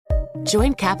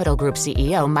Join Capital Group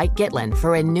CEO Mike Gitlin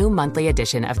for a new monthly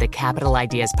edition of the Capital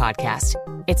Ideas Podcast.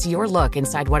 It's your look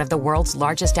inside one of the world's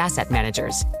largest asset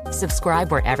managers.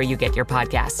 Subscribe wherever you get your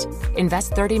podcasts.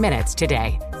 Invest 30 minutes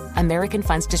today. American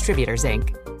Funds Distributors,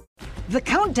 Inc. The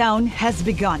countdown has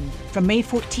begun. From May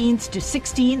 14th to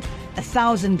 16th,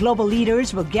 1,000 global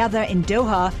leaders will gather in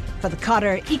Doha for the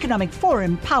Qatar Economic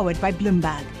Forum powered by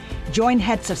Bloomberg. Join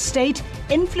heads of state,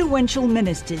 influential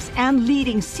ministers, and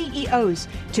leading CEOs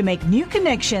to make new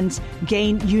connections,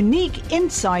 gain unique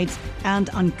insights, and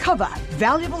uncover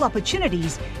valuable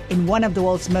opportunities in one of the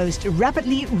world's most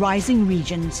rapidly rising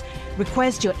regions.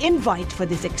 Request your invite for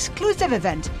this exclusive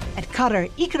event at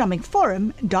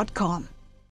QatarEconomicForum.com.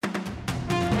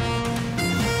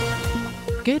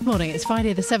 Good morning. It's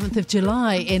Friday the 7th of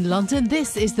July in London.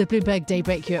 This is the Bloomberg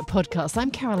Daybreak Europe podcast. I'm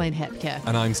Caroline Hepker.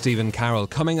 And I'm Stephen Carroll.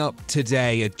 Coming up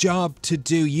today, a job to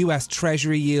do. US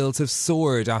Treasury yields have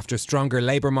soared after stronger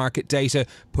labour market data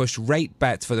pushed rate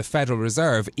bets for the Federal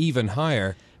Reserve even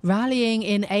higher. Rallying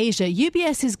in Asia,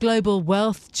 UBS's global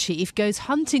wealth chief goes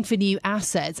hunting for new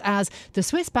assets as the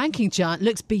Swiss banking giant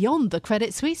looks beyond the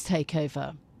Credit Suisse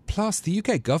takeover. Plus, the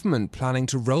UK government planning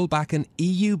to roll back an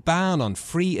EU ban on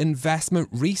free investment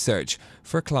research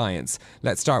for clients.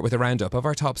 Let's start with a roundup of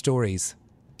our top stories.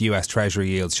 US Treasury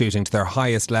yields shooting to their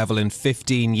highest level in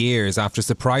 15 years after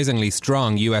surprisingly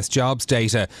strong US jobs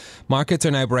data. Markets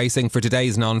are now bracing for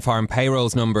today's non-farm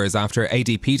payrolls numbers after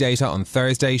ADP data on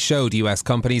Thursday showed US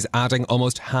companies adding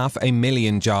almost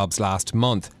 500,000 jobs last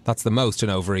month. That's the most in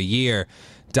over a year.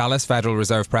 Dallas Federal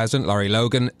Reserve President Laurie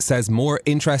Logan says more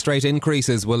interest rate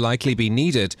increases will likely be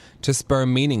needed to spur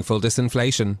meaningful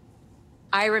disinflation.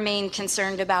 I remain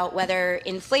concerned about whether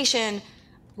inflation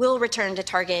will return to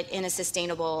target in a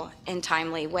sustainable and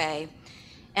timely way.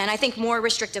 And I think more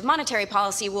restrictive monetary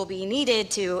policy will be needed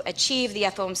to achieve the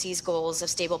FOMC's goals of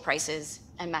stable prices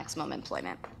and maximum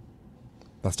employment.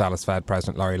 That's Dallas Fed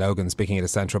President Laurie Logan speaking at a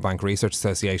Central Bank Research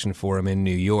Association forum in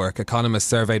New York. Economists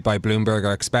surveyed by Bloomberg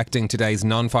are expecting today's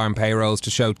non-farm payrolls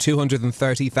to show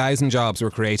 230,000 jobs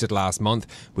were created last month,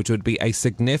 which would be a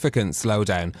significant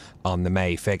slowdown on the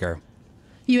May figure.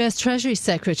 US Treasury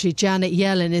Secretary Janet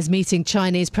Yellen is meeting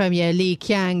Chinese Premier Li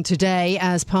Qiang today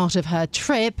as part of her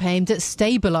trip aimed at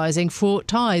stabilising fraught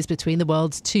ties between the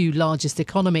world's two largest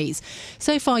economies.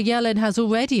 So far, Yellen has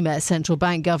already met Central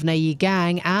Bank Governor Yi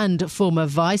Gang and former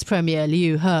Vice Premier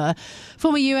Liu He.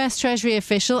 Former US Treasury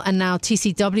official and now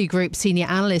TCW Group senior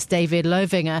analyst David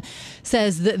Lovinger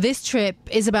says that this trip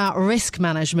is about risk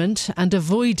management and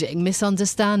avoiding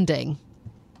misunderstanding.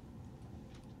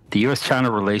 The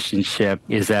U.S.-China relationship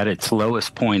is at its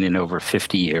lowest point in over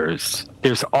 50 years.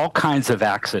 There's all kinds of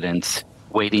accidents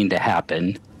waiting to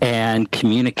happen, and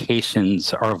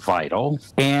communications are vital.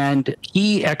 And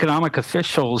key economic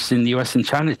officials in the U.S. and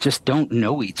China just don't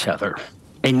know each other.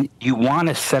 And you want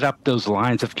to set up those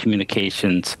lines of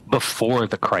communications before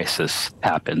the crisis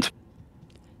happens.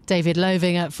 David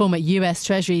Lovinger, former US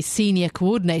Treasury Senior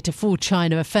Coordinator for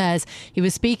China Affairs. He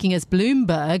was speaking as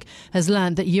Bloomberg has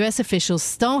learned that US officials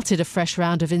started a fresh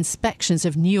round of inspections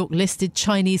of New York-listed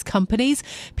Chinese companies.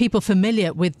 People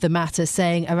familiar with the matter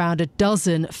saying around a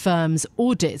dozen firms'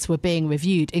 audits were being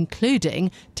reviewed,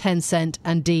 including Tencent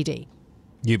and Didi.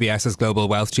 UBS's global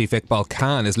wealth chief Iqbal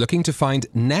Khan is looking to find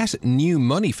net new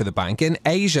money for the bank in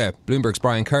Asia. Bloomberg's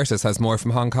Brian Curtis has more from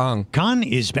Hong Kong. Khan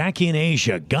is back in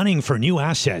Asia, gunning for new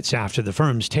assets after the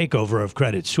firm's takeover of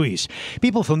Credit Suisse.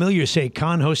 People familiar say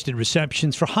Khan hosted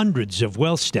receptions for hundreds of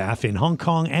wealth staff in Hong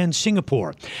Kong and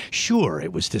Singapore. Sure,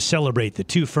 it was to celebrate the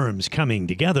two firms coming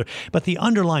together, but the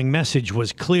underlying message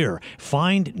was clear: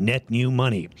 find net new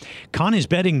money. Khan is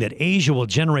betting that Asia will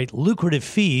generate lucrative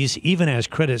fees even as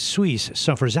Credit Suisse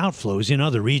suffers outflows in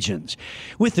other regions.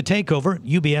 With the takeover,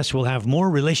 UBS will have more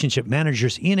relationship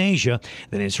managers in Asia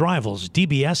than its rivals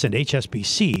DBS and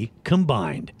HSBC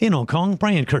combined. In Hong Kong,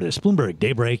 Brian Curtis, Bloomberg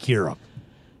Daybreak Europe.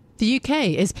 The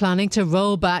UK is planning to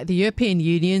roll back the European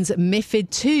Union's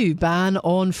MiFID II ban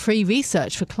on free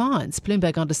research for clients.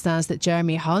 Bloomberg understands that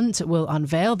Jeremy Hunt will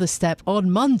unveil the step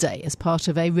on Monday as part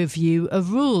of a review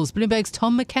of rules. Bloomberg's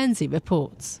Tom Mackenzie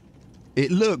reports. It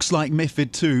looks like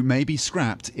MiFID II may be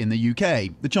scrapped in the UK.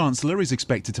 The Chancellor is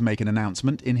expected to make an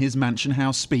announcement in his Mansion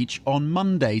House speech on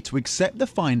Monday to accept the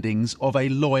findings of a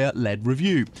lawyer-led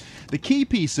review. The key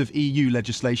piece of EU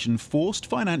legislation forced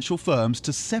financial firms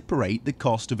to separate the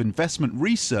cost of investment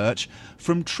research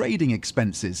from trading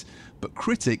expenses. But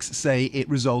critics say it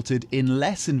resulted in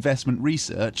less investment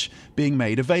research being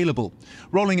made available.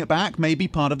 Rolling it back may be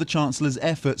part of the Chancellor's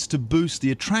efforts to boost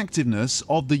the attractiveness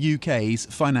of the UK's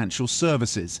financial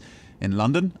services. In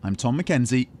London, I'm Tom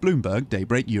Mackenzie, Bloomberg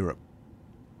Daybreak Europe.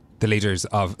 The leaders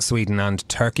of Sweden and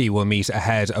Turkey will meet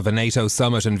ahead of a NATO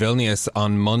summit in Vilnius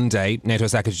on Monday. NATO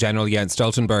Secretary-General Jens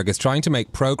Stoltenberg is trying to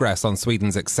make progress on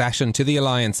Sweden's accession to the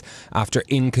alliance after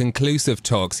inconclusive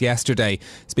talks yesterday.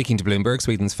 Speaking to Bloomberg,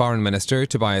 Sweden's Foreign Minister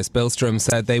Tobias Billström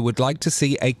said they would like to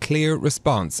see a clear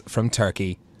response from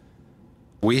Turkey.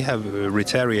 We have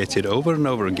reiterated over and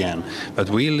over again that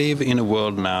we live in a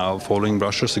world now following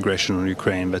Russia's aggression on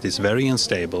Ukraine that is very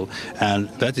unstable, and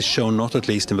that is shown not at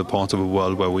least in the part of the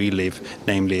world where we live,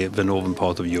 namely the northern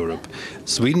part of Europe.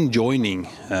 Sweden joining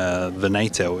the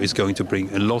NATO is going to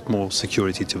bring a lot more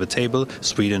security to the table.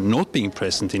 Sweden not being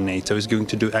present in NATO is going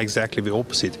to do exactly the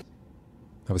opposite.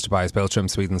 That was Tobias Billström,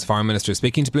 Sweden's Foreign Minister,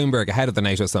 speaking to Bloomberg ahead of the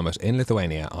NATO summit in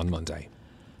Lithuania on Monday.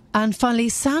 And finally,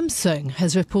 Samsung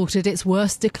has reported its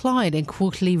worst decline in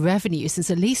quarterly revenue since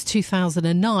at least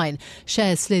 2009.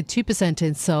 Shares slid 2%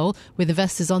 in Seoul, with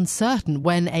investors uncertain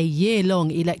when a year-long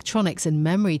electronics and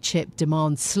memory chip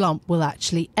demand slump will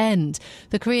actually end.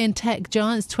 The Korean tech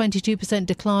giant's 22%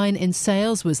 decline in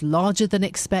sales was larger than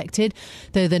expected,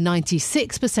 though the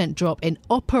 96% drop in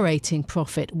operating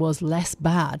profit was less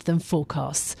bad than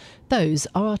forecasts. Those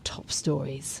are our top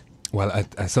stories. Well,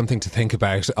 something to think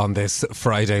about on this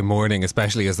Friday morning,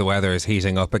 especially as the weather is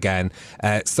heating up again.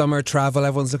 Summer travel,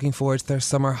 everyone's looking forward to their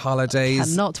summer holidays.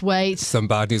 Cannot wait. Some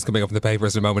bad news coming up in the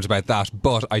papers in a moment about that.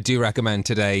 But I do recommend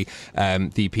today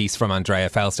the piece from Andrea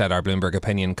Felstead, our Bloomberg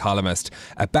Opinion columnist,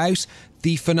 about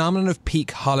the phenomenon of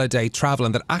peak holiday travel,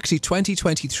 and that actually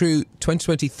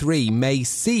 2023 may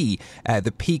see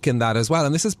the peak in that as well.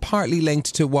 And this is partly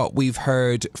linked to what we've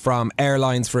heard from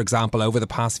airlines, for example, over the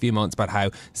past few months about how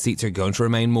seats are going to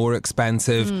remain more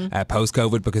expensive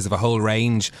post-COVID because of a whole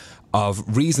range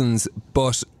of reasons.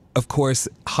 But of course,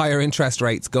 higher interest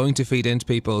rates going to feed into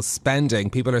people's spending.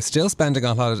 People are still spending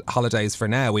on holidays for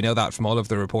now. We know that from all of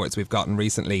the reports we've gotten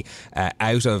recently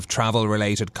out of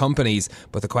travel-related companies.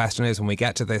 But the question is, when we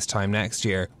get to this time next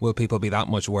year, will people be that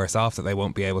much worse off that they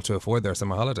won't be able to afford their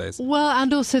summer holidays? Well,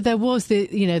 and also there was the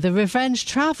revenge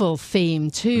travel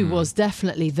theme too was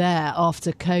definitely there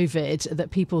after COVID,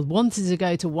 that people wanted to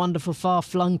go to wonderful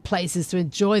far-flung places to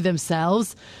enjoy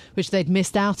themselves, which they'd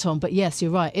missed out on. But yes,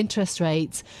 you're right, interest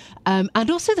rates.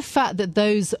 And also the fact that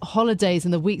those holidays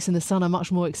and the weeks in the sun are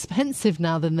much more expensive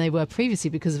now than they were previously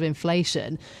because of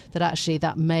inflation, that actually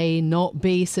that may not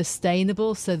be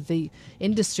sustainable. So the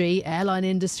industry, airline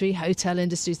industry, hotel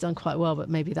industry has done quite well, but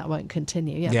maybe that won't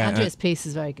continue. Yeah, Andrea's piece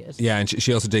is very good. Yeah, and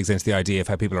she also digs into the idea of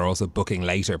how people are also booking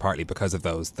later, partly because of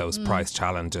those price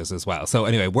challenges as well. So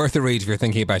anyway, worth a read if you're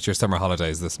thinking about your summer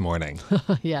holidays this morning.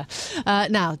 Yeah.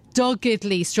 Now,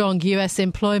 doggedly strong US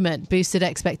employment boosted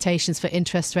expectations for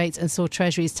interest rates and saw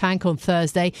Treasuries tank on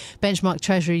Thursday. Benchmark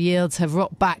Treasury yields have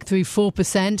rocked back through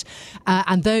 4%,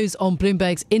 and those on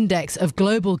Bloomberg's index of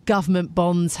global government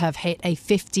bonds have hit a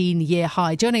 15-year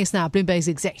high. Joining us now, Bloomberg's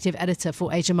executive editor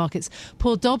for Asia Markets,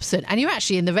 Paul Dobson. And you're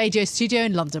actually in the radio studio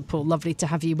in London, Paul. Lovely to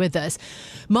have you with us.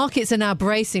 Markets are now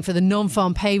bracing for the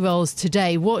non-farm payrolls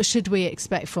today. What should we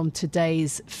expect from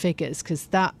today's figures? Because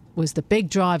that was the big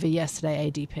driver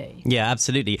yesterday, ADP. Yeah,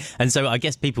 absolutely. And so I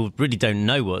guess people really don't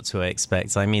know what to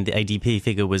expect. I mean, the ADP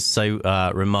figure was so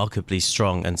remarkably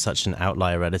strong and such an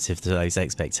outlier relative to those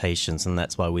expectations. And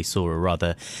that's why we saw a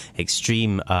rather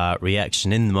extreme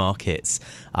reaction in the markets.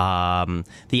 The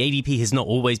ADP has not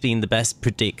always been the best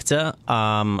predictor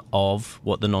of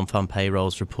what the non-farm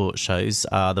payrolls report shows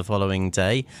the following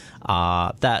day.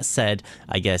 That said,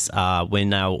 I guess we're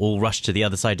now all rushed to the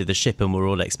other side of the ship, and we're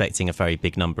all expecting a very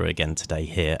big number again today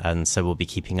here. And so we'll be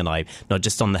keeping an eye not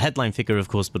just on the headline figure, of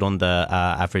course, but on the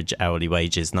average hourly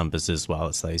wages numbers as well,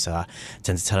 as those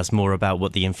tend to tell us more about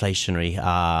what the inflationary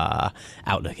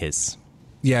outlook is.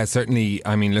 Yeah, certainly.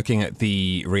 I mean, looking at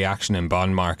the reaction in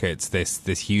bond markets,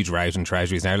 this huge rout in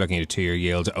Treasuries, now looking at a two-year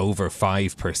yield over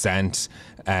 5%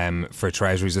 for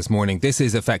Treasuries this morning. This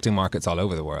is affecting markets all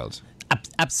over the world.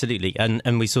 Absolutely.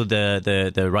 And we saw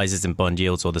the rises in bond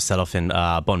yields, or the sell-off in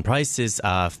bond prices,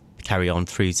 carry on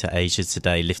through to Asia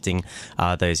today, lifting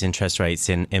those interest rates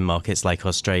in markets like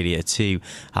Australia too.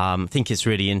 I think it's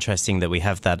really interesting that we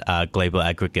have that global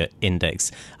aggregate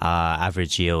index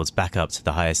average yields back up to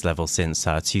the highest level since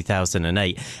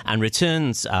 2008, and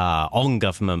returns on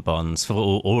government bonds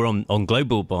or on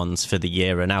global bonds for the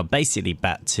year are now basically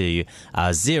back to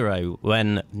zero,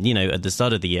 when, at the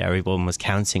start of the year everyone was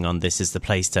counting on this as the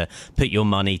place to put your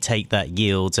money, take that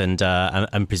yield, and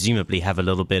presumably have a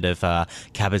little bit of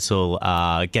capital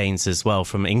capital gains as well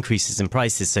from increases in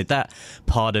prices. So that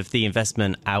part of the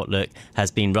investment outlook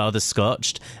has been rather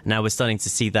scotched. Now we're starting to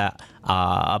see that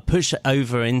push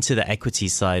over into the equity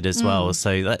side as well.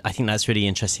 So I think that's really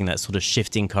interesting, that sort of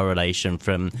shifting correlation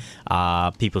from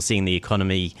people seeing the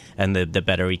economy and the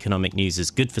better economic news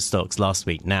as good for stocks last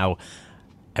week. Now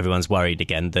everyone's worried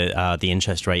again that the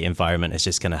interest rate environment is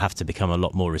just going to have to become a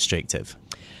lot more restrictive.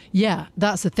 Yeah,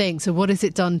 that's the thing. So what has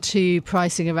it done to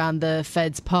pricing around the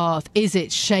Fed's path? Is it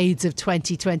shades of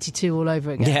 2022 all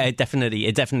over again? Yeah, it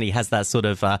definitely has that sort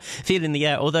of feel in the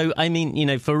air. Although, I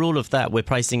mean, for all of that, we're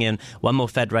pricing in one more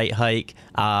Fed rate hike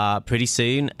pretty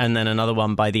soon, and then another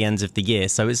one by the end of the year.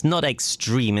 So it's not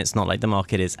extreme. It's not like the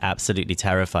market is absolutely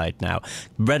terrified now.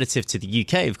 Relative to the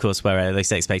UK, of course, where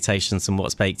those expectations and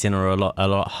what's baked in are a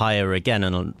lot higher again,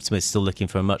 and we're still looking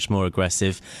for a much more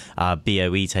aggressive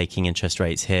BOE taking interest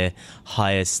rates here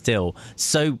higher still.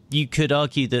 So you could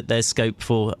argue that there's scope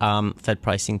for Fed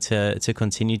pricing to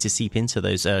continue to seep into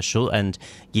those short end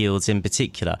yields in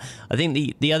particular. I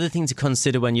think the other thing to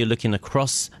consider when you're looking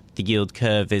across the yield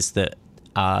curve is that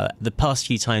the past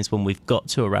few times when we've got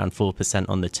to around 4%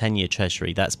 on the 10-year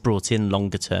Treasury, that's brought in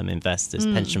longer-term investors,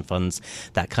 pension funds,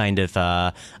 that kind of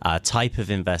type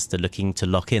of investor looking to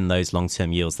lock in those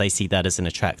long-term yields. They see that as an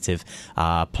attractive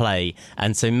play.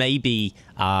 And so maybe,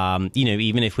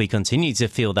 even if we continue to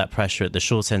feel that pressure at the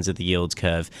short ends of the yield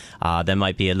curve, there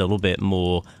might be a little bit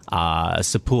more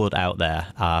support out there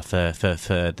for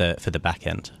the back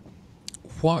end.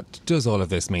 What does all of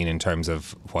this mean in terms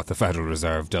of what the Federal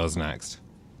Reserve does next?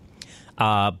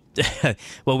 Well,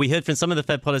 we heard from some of the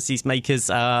Fed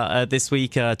policymakers this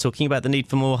week talking about the need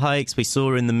for more hikes. We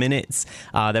saw in the minutes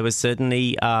there was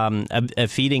certainly a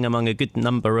feeling among a good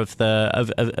number of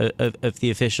the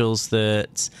officials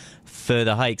that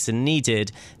further hikes are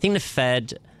needed. I think the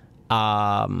Fed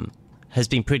has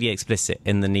been pretty explicit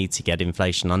in the need to get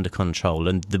inflation under control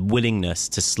and the willingness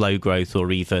to slow growth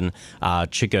or even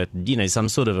trigger, some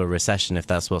sort of a recession if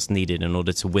that's what's needed in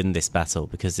order to win this battle,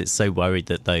 because it's so worried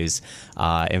that those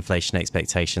inflation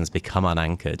expectations become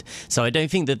unanchored. So I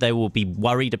don't think that they will be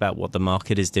worried about what the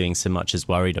market is doing so much as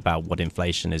worried about what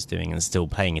inflation is doing and still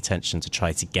paying attention to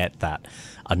try to get that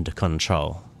under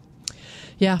control.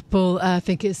 Yeah, Paul, I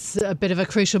think it's a bit of a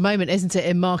crucial moment, isn't it,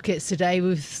 in markets today?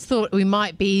 We've thought we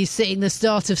might be seeing the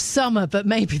start of summer, but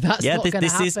maybe that's not going to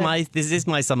happen. This is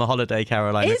my summer holiday,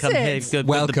 Caroline. Is it? Here,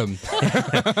 welcome.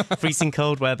 Freezing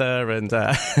cold weather and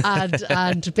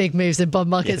big moves in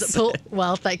bond markets. Yes. Paul,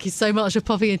 well, thank you so much for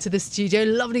popping into the studio.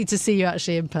 Lovely to see you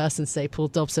actually in person today, Paul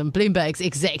Dobson, Bloomberg's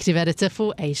executive editor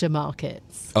for Asia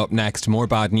Markets. Up next, more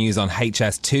bad news on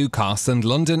HS2 costs and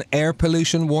London air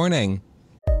pollution warning.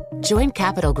 Join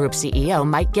Capital Group CEO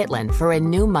Mike Gitlin for a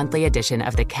new monthly edition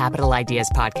of the Capital Ideas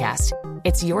podcast.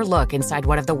 It's your look inside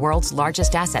one of the world's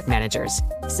largest asset managers.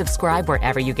 Subscribe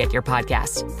wherever you get your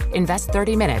podcasts. Invest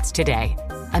 30 minutes today.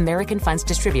 American Funds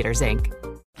Distributors, Inc.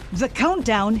 The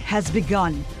countdown has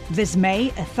begun. This May,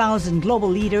 1,000 global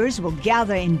leaders will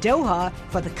gather in Doha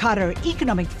for the Qatar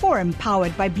Economic Forum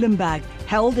powered by Bloomberg,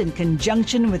 held in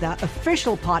conjunction with our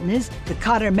official partners, the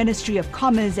Qatar Ministry of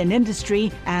Commerce and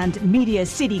Industry and Media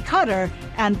City Qatar,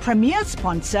 and premier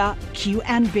sponsor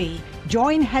QNB.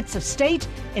 Join heads of state,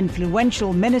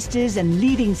 influential ministers and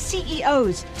leading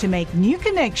CEOs to make new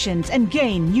connections and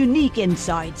gain unique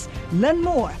insights. Learn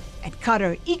more at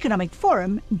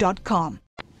QatarEconomicForum.com.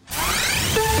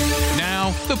 Now,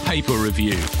 the paper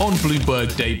review on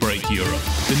Bloomberg Daybreak Europe.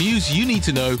 The news you need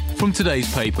to know from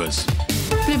today's papers.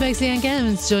 Bloomberg's Leanne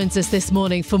Gemmons joins us this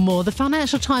morning for more. The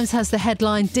Financial Times has the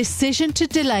headline, "Decision to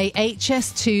delay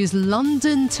HS2's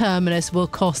London terminus will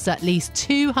cost at least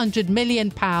 £200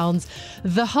 million.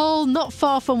 The hole not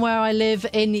far from where I live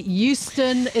in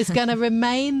Euston is going to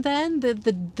remain then,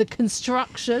 the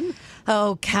construction?"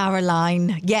 Oh,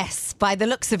 Caroline, yes, by the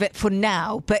looks of it for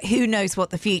now, but who knows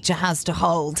what the future has to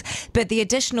hold. But the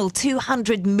additional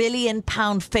 £200 million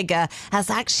figure has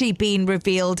actually been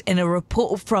revealed in a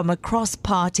report from a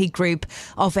cross-party group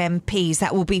of MPs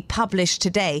that will be published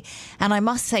today. And I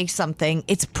must say something,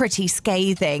 it's pretty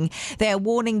scathing. They're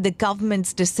warning the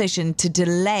government's decision to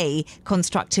delay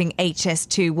constructing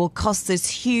HS2 will cost this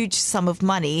huge sum of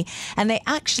money. And they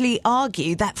actually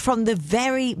argue that from the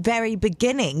very, very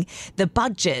beginning, the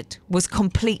budget was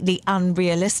completely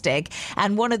unrealistic.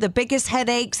 And one of the biggest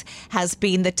headaches has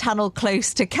been the tunnel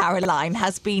close to Caroline,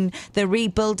 has been the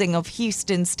rebuilding of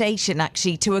Euston Station,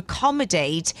 actually, to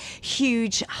accommodate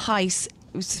huge high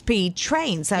speed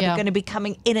trains that are going to be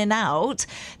coming in and out.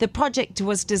 The project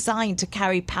was designed to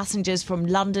carry passengers from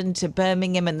London to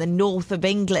Birmingham and the north of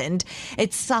England.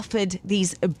 It suffered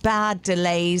these bad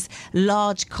delays,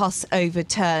 large cost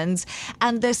overturns,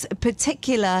 and this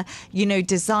particular,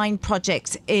 design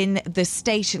project in the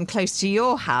station close to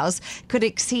your house could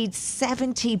exceed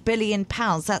 £70 billion.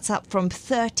 That's up from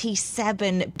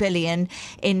 £37 billion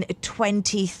in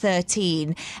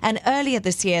 2013. And earlier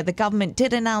this year, the government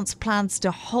did announce plans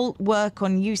to halt work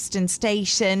on Euston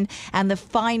Station and the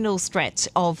final stretch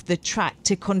of the track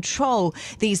to control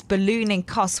these ballooning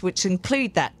costs, which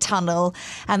include that tunnel.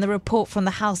 And the report from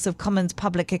the House of Commons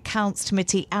Public Accounts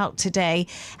Committee out today,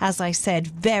 as I said,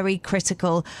 very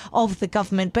critical of the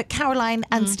government. But Caroline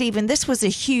and Stephen, this was a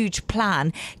huge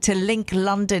plan to link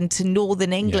London to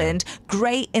Northern England.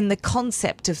 Great in the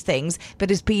concept of things, but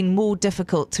has been more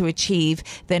difficult to achieve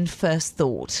than first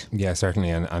thought. Yeah, certainly.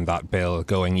 And that bill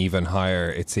going even higher,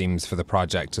 it seems, for the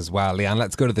project as well. Leanne,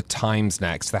 let's go to the Times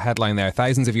next. The headline there: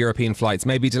 thousands of European flights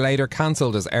may be delayed or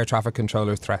cancelled as air traffic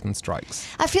controllers threaten strikes.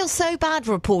 I feel so bad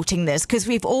reporting this because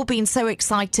we've all been so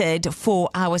excited for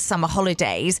our summer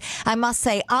holidays. I must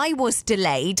say I was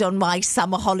delayed on my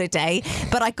summer holiday,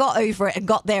 but I got over it and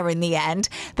got there in the end.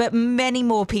 But many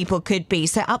more people could be.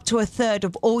 So up to a third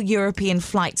of all European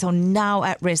flights are now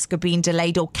at risk of being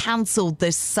delayed or cancelled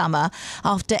this summer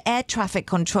after air traffic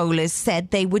controllers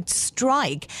said they would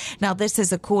strike. Now, this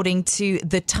is according to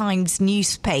the Times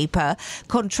newspaper.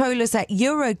 Controllers at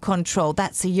Eurocontrol,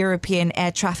 that's the European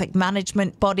air traffic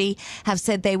management body, have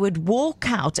said they would walk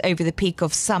out over the peak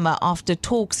of summer after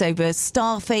talks over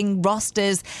staffing,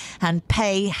 rosters and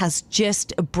pay has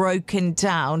just broken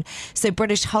down. So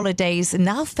British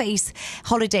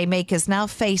holidaymakers now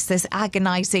face this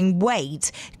agonising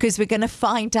wait because we're going to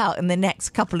find out in the next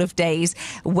couple of days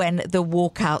when the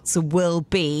walkouts will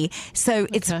be. So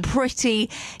it's pretty,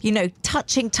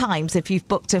 touching times if you've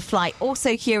booked a flight.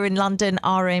 Also here in London,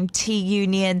 RMT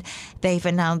Union, they've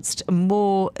announced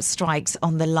more strikes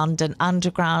on the London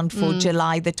Underground for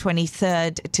July the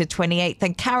 23rd to 28th.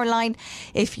 And Caroline,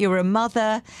 if you're a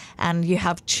mother and you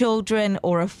have children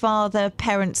or a father,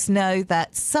 parents know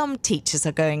that some teachers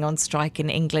are going on strike in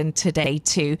England today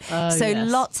too.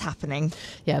 Lots happening.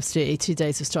 Yeah, absolutely. 2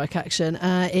 days of strike action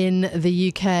in the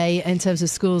UK in terms of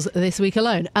schools this week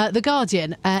alone. The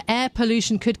Guardian, air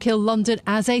pollution could kill London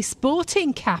as a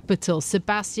sporting capital.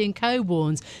 Sebastian Coe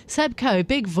warns. Seb Coe,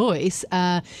 big voice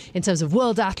in terms of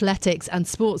world athletics and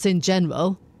sports in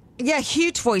general. Yeah,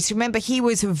 huge voice. Remember, he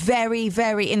was very,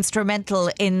 very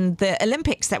instrumental in the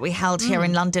Olympics that we held here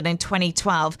in London in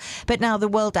 2012. But now the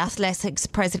World Athletics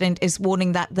president is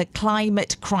warning that the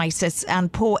climate crisis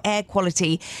and poor air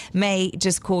quality may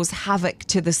just cause havoc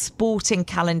to the sporting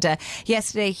calendar.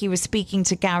 Yesterday, he was speaking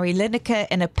to Gary Lineker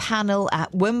in a panel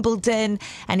at Wimbledon,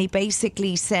 and he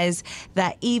basically says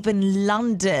that even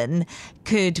London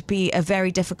could be a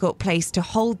very difficult place to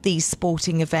hold these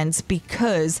sporting events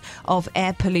because of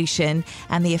air pollution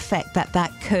and the effect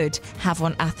that could have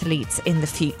on athletes in the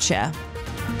future.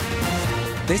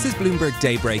 This is Bloomberg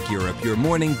Daybreak Europe, your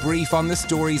morning brief on the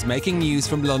stories making news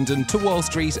from London to Wall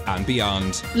Street and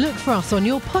beyond. Look for us on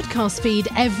your podcast feed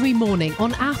every morning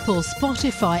on Apple,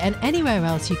 Spotify and anywhere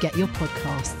else you get your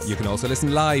podcasts. You can also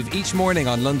listen live each morning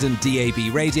on London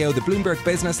DAB Radio, the Bloomberg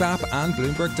Business app and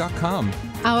Bloomberg.com.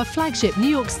 Our flagship New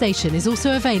York station is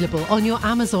also available on your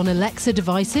Amazon Alexa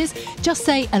devices. Just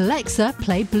say, Alexa,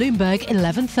 play Bloomberg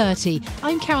 1130.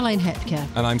 I'm Caroline Hepker.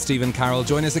 And I'm Stephen Carroll.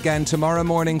 Join us again tomorrow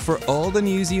morning for all the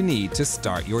news you need to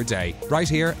start your day, right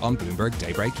here on Bloomberg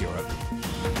Daybreak Europe.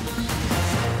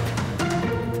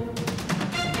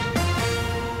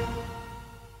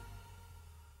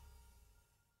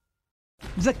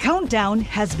 The countdown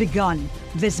has begun.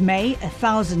 This May,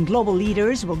 1,000 global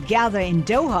leaders will gather in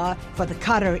Doha for the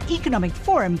Qatar Economic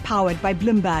Forum powered by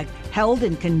Bloomberg, held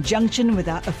in conjunction with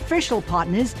our official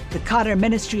partners, the Qatar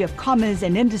Ministry of Commerce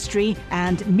and Industry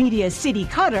and Media City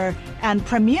Qatar, and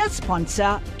premier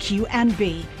sponsor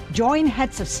QNB. Join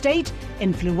heads of state,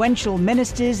 influential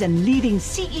ministers and leading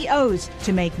CEOs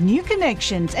to make new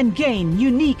connections and gain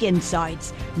unique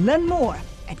insights. Learn more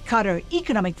at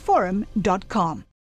QatarEconomicForum.com.